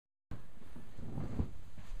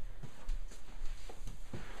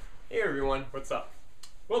Hey everyone, what's up?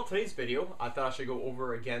 Well, today's video, I thought I should go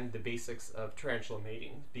over again the basics of tarantula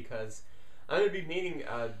mating because I'm going to be mating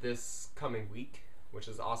this coming week, which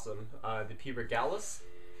is awesome. The P. regalis,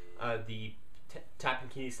 the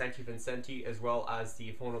Tapenkini santivincenti, as well as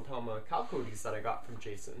the Phonopelma calcodes that I got from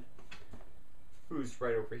Jason, who's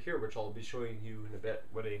right over here, which I'll be showing you in a bit.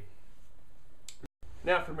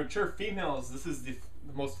 Now, for mature females, this is the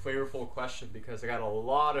most flavorful question because I got a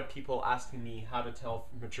lot of people asking me how to tell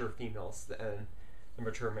mature females and the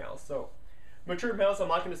mature males. So, mature males, I'm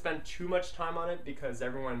not going to spend too much time on it because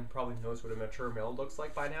everyone probably knows what a mature male looks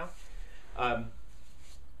like by now.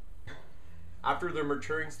 After the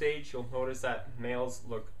maturing stage, you'll notice that males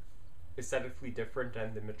look aesthetically different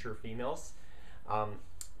than the mature females,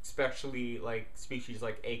 especially like species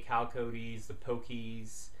like A. calcodes, the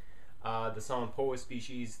pokies, the Salmonpoa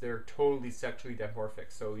species. They're totally sexually dimorphic,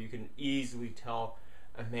 so you can easily tell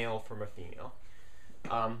a male from a female.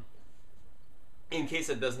 In case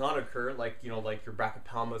it does not occur, like your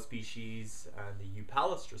Brachypelma species and the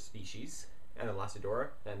Eupalastra species and Elacidora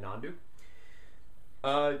and Nandu,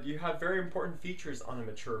 you have very important features on a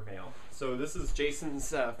mature male. So this is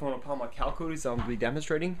Jason's Phonopelma calcodes I'll be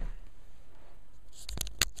demonstrating.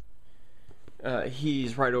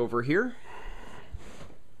 He's right over here.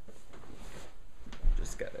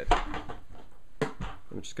 Let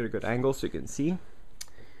me just get a good angle so you can see.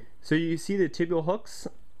 So you see the tibial hooks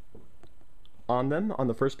on them on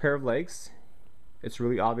the first pair of legs. It's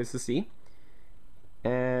really obvious to see.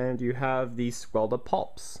 And you have these swelled up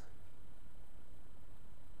palps,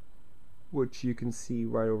 which you can see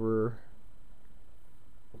right over.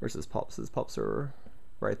 Where's his palps? His palps are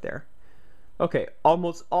right there. Okay,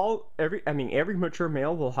 every mature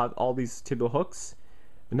male will have all these tibial hooks.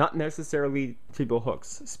 Not necessarily tibial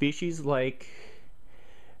hooks. Species like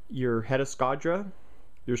your Hedoscadra,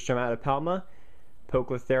 your Stromatopelma,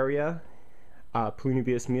 Poecilotheria,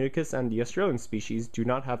 Planobius muticus, and the Australian species do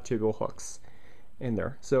not have tibial hooks in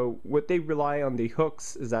there. So what they rely on the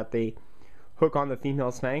hooks is that they hook on the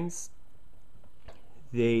female's fangs.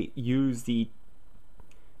 They use the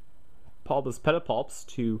bulbous pedipalps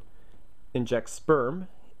to inject sperm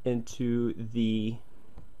into the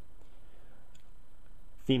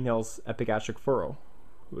female's epigastric furrow,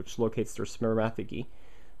 which locates their spermatogogy.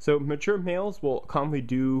 So mature males will commonly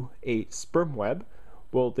do a sperm web.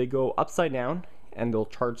 Well, they go upside down and they'll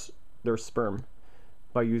charge their sperm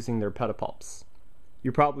by using their pedipalps.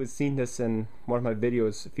 You've probably seen this in one of my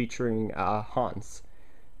videos featuring Hans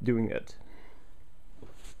doing it.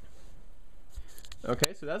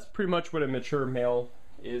 Okay, so that's pretty much what a mature male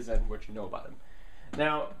is and what you know about him.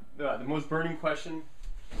 Now, the most burning question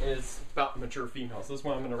is about mature females. This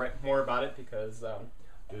one I'm going to write more about it because a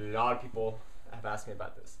lot of people have asked me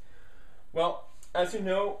about this. Well, as you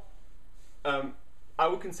know, I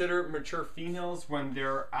would consider mature females when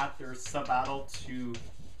they're at their subadult to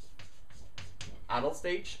adult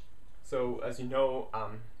stage. So as you know,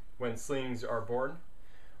 when slings are born,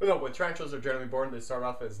 when tarantulas are generally born, they start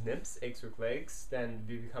off as nymphs, eggs with legs, then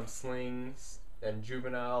they become slings, then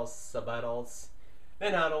juveniles, subadults,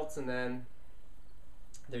 then adults, and then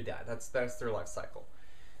they're dead. That's their life cycle.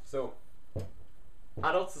 So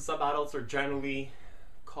adults and subadults are generally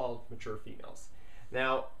called mature females.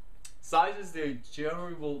 Now, sizes, they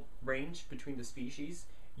generally will range between the species.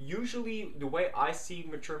 Usually, the way I see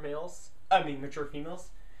mature females,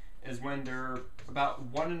 is when they're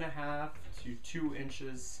about 1.5 to 2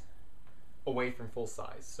 inches away from full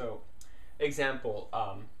size. So, example,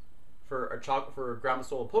 for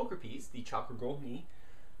Grammostola pocrepes, the Chakrogoni,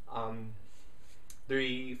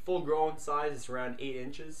 the full-grown size is around 8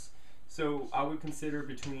 inches. So I would consider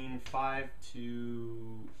between 5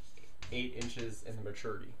 to 8 inches in the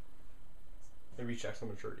maturity. They reach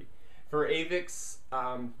excellent maturity. For Avix,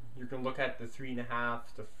 you can look at the 3.5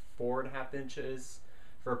 to 4.5 inches.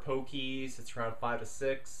 For Pokies, it's around 5 to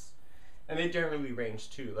 6. And they generally range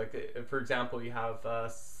too. Like, for example, you have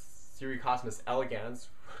Sericosmus elegans,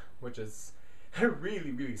 which is a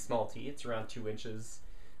really, really small T. It's around 2 inches.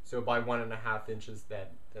 So by 1.5 inches,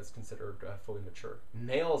 that's considered fully mature.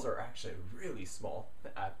 Males are actually really small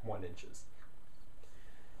at 1 inches.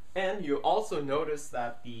 And you also notice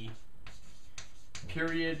that the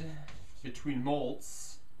period between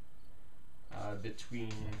molts,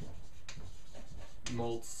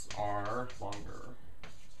 are longer.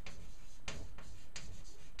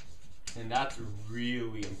 And that's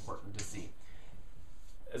really important to see.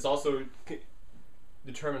 It also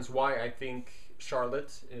determines why I think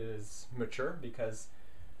Charlotte is mature, because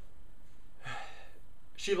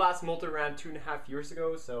she last molted around 2.5 years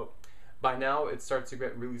ago, so by now it starts to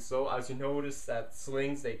get really slow. As you notice that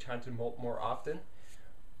slings, they tend to molt more often.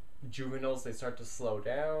 juveniles, they start to slow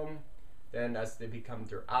down. Then as they become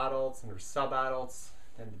their adults and their sub-adults,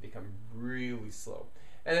 then they become really slow.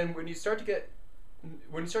 And then when you start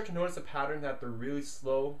to notice a pattern that they're really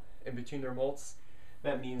slow in between their molts,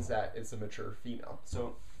 that means that it's a mature female.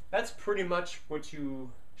 So that's pretty much what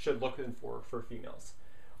you should look in for females.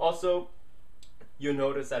 Also, you'll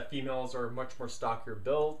notice that females are much more stockier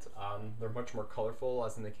built. They're much more colorful,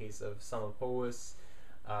 as in the case of Samapoas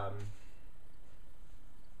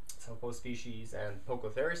species and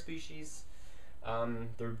Pocothera species.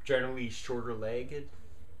 They're generally shorter legged.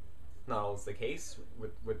 Not always the case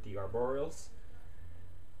with the arboreals.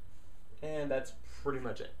 And that's pretty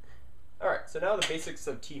much it. Alright, so now the basics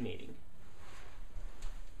of tea mating.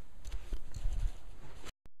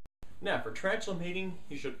 Now, for tarantula mating,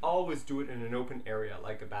 you should always do it in an open area,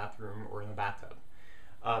 like a bathroom or in a bathtub.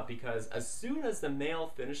 Because as soon as the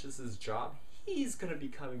male finishes his job, he's going to be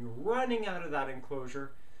coming running out of that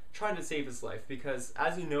enclosure, trying to save his life. Because,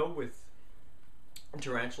 as you know, with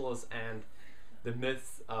tarantulas and the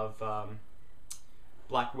myth of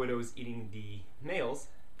black widows eating the males,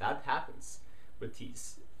 that happens with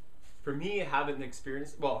teas. For me, I haven't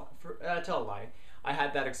experienced, well, I tell a lie, I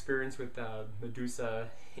had that experience with Medusa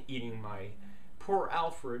eating my poor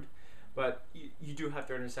Alfred, but you do have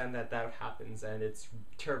to understand that that happens, and it's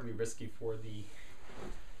terribly risky for the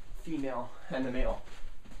female and the male.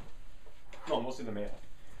 Well, mostly the male.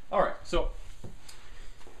 Alright, so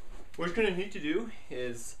what you're going to need to do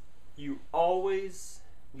is you always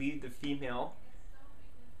leave the female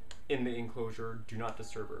in the enclosure. Do not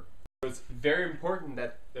disturb her. It's very important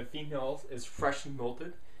that the female is freshly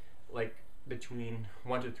molted, like between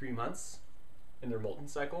 1 to 3 months in their molting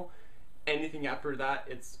cycle. Anything after that,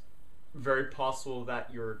 it's very possible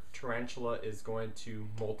that your tarantula is going to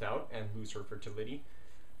molt out and lose her fertility.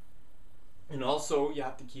 And also, you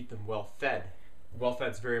have to keep them well fed. Well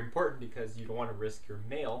fed is very important because you don't want to risk your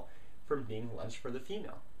male from being lunch for the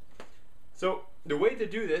female. So the way to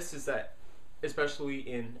do this is that, especially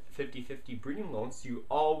in 50-50 breeding loans, you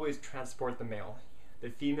always transport the male. The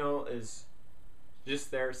female is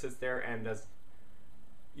just there, sits there, and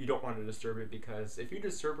you don't want to disturb it, because if you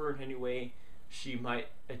disturb her in any way, she might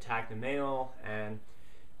attack the male, and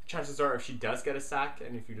chances are, if she does get a sack,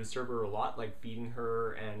 and if you disturb her a lot, like feeding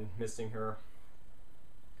her and missing her,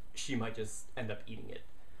 she might just end up eating it.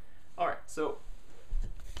 Alright, so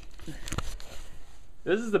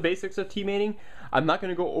this is the basics of tea mating. I'm not going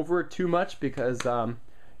to go over it too much because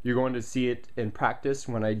you're going to see it in practice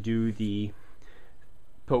when I do the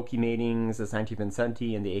Poke matings, the Santi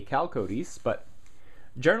Vincenti, and the Acalcodes. But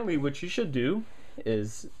generally what you should do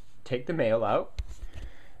is take the male out.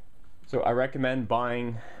 So I recommend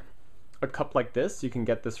buying a cup like this. You can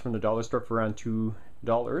get this from the dollar store for around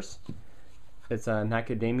 $2. It's an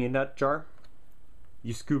macadamia nut jar.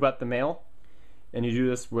 You scoop out the male, and you do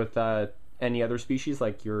this with any other species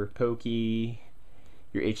like your Pokey,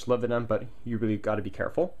 your H. lividum, but you really got to be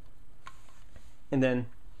careful. And then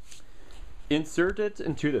insert it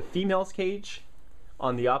into the female's cage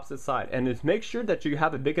on the opposite side, and just make sure that you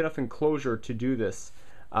have a big enough enclosure to do this,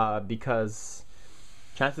 because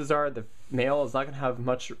chances are the male is not going to have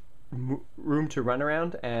much room to run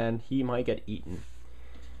around, and he might get eaten.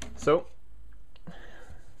 So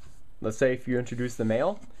let's say if you introduce the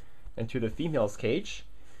male into the female's cage,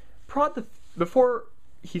 prod before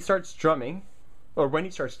he starts drumming, or when he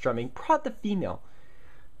starts drumming, prod the female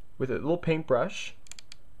with a little paintbrush.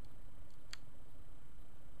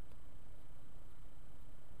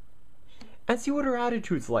 And see what her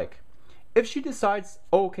attitude's like. If she decides,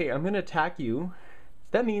 oh, okay, I'm going to attack you,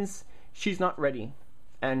 that means she's not ready,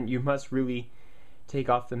 and you must really take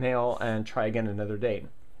off the male and try again another day.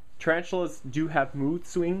 Tarantulas do have mood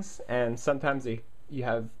swings, and sometimes you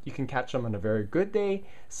can catch them on a very good day.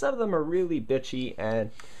 Some of them are really bitchy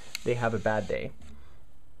and they have a bad day.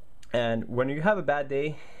 And when you have a bad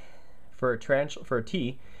day for a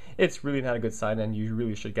tea, it's really not a good sign, and you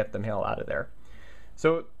really should get the male out of there.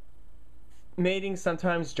 So mating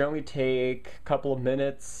sometimes generally take a couple of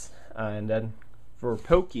minutes, and then for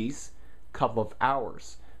pokies, a couple of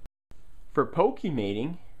hours. For pokey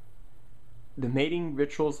mating, the mating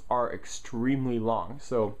rituals are extremely long,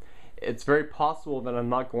 so it's very possible that I'm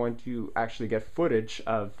not going to actually get footage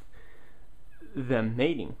of them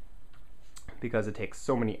mating because it takes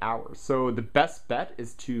so many hours. So the best bet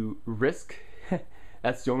is to risk,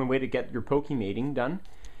 that's the only way to get your pokey mating done,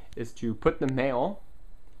 is to put the male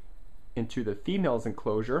into the female's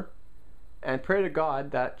enclosure and pray to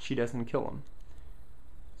God that she doesn't kill him.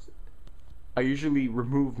 I usually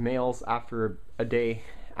remove males after a day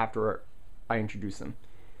after I introduce them.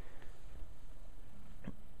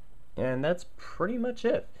 And that's pretty much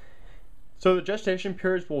it. So the gestation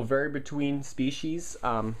periods will vary between species.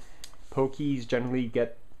 Pokies generally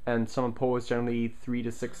get, and some poas generally 3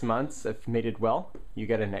 to 6 months. If mated well, you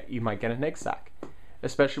might get an egg sac.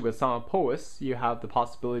 Especially with some poas, you have the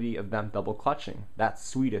possibility of them double clutching. That's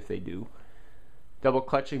sweet if they do. Double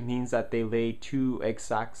clutching means that they lay 2 egg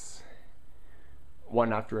sacs,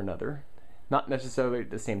 one after another, not necessarily at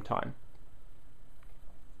the same time.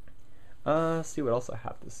 Let's see what else I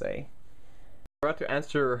have to say. I forgot to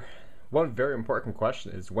answer one very important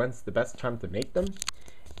question: is when's the best time to mate them,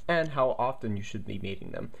 and how often you should be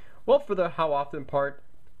mating them. Well, for the how often part,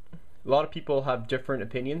 a lot of people have different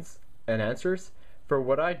opinions and answers. For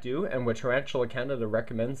what I do, and what Tarantula Canada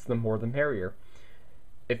recommends, the more the merrier.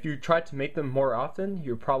 If you try to make them more often,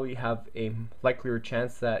 you probably have a likelier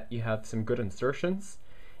chance that you have some good insertions,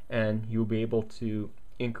 and you'll be able to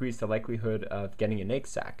increase the likelihood of getting an egg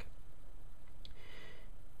sac.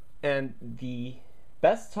 And the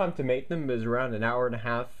best time to mate them is around an hour and a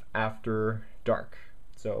half after dark.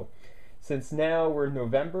 So since now we're in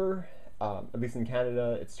November, at least in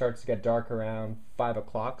Canada, it starts to get dark around 5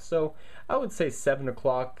 o'clock. So I would say 7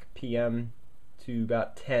 o'clock p.m. to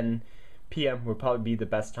about 10 p.m. would probably be the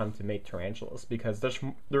best time to mate tarantulas, because since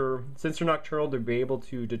they're nocturnal, they'll be able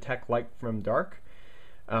to detect light from dark,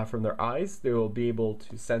 from their eyes. They will be able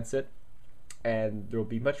to sense it, and they'll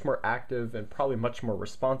be much more active and probably much more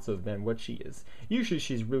responsive than what she is. Usually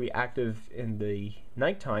she's really active in the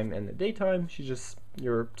nighttime, and the daytime she's just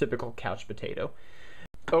your typical couch potato.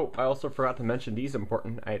 Oh, I also forgot to mention these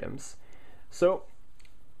important items. So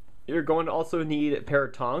you're going to also need a pair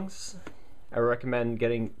of tongs. I recommend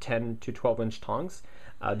getting 10 to 12-inch tongs.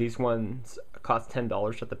 These ones cost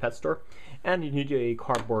 $10 at the pet store. And you need a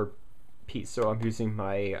cardboard piece. So I'm using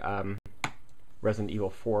my Resident Evil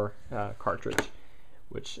 4 cartridge,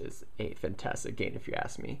 which is a fantastic game if you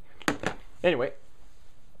ask me. Anyway,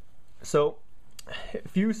 so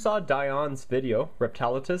if you saw Dion's video,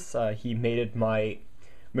 Reptilitus, he mated my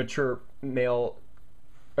mature male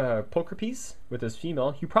poker piece with his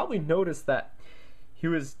female. You probably noticed that he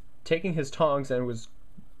was taking his tongs and was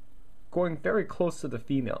going very close to the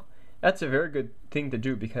female. That's a very good thing to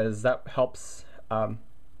do, because that helps the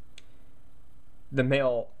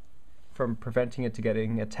male from preventing it to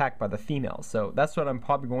getting attacked by the female. So that's what I'm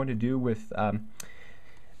probably going to do with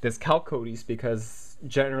this Chalcodes, because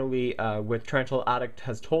generally what Tarantula Addict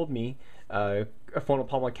has told me,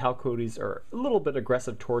 Phonopalma Chalcodes are a little bit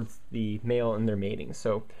aggressive towards the male in their mating.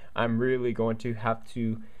 So I'm really going to have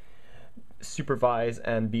to supervise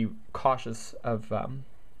and be cautious of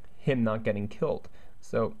him not getting killed.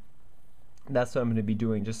 So that's what I'm going to be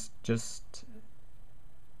doing. Just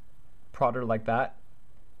prod her like that.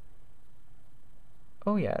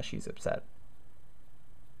 Oh yeah, she's upset.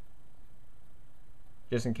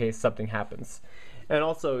 Just in case something happens. And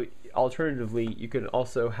also, alternatively, you could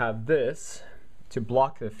also have this to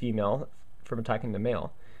block the female from attacking the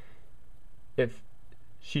male. If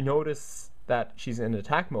she notices that she's in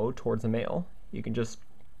attack mode towards the male, you can just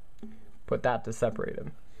put that to separate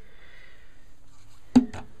him.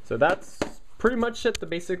 So that's pretty much it, the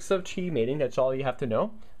basics of chi mating. That's all you have to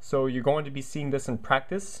know. So you're going to be seeing this in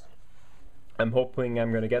practice. I'm hoping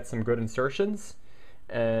I'm going to get some good insertions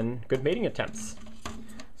and good mating attempts.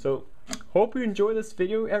 So hope you enjoy this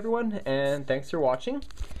video, everyone, and thanks for watching.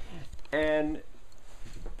 And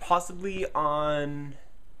possibly on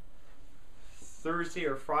Thursday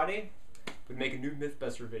or Friday, we make a new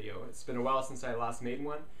Mythbuster video. It's been a while since I last made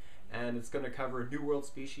one, and it's going to cover New World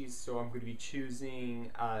species, so I'm going to be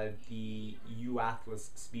choosing the Euathlus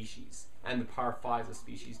species and the Paraphysa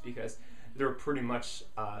species, because they're pretty much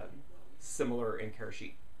similar in care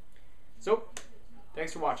sheet. So,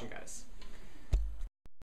 thanks for watching, guys.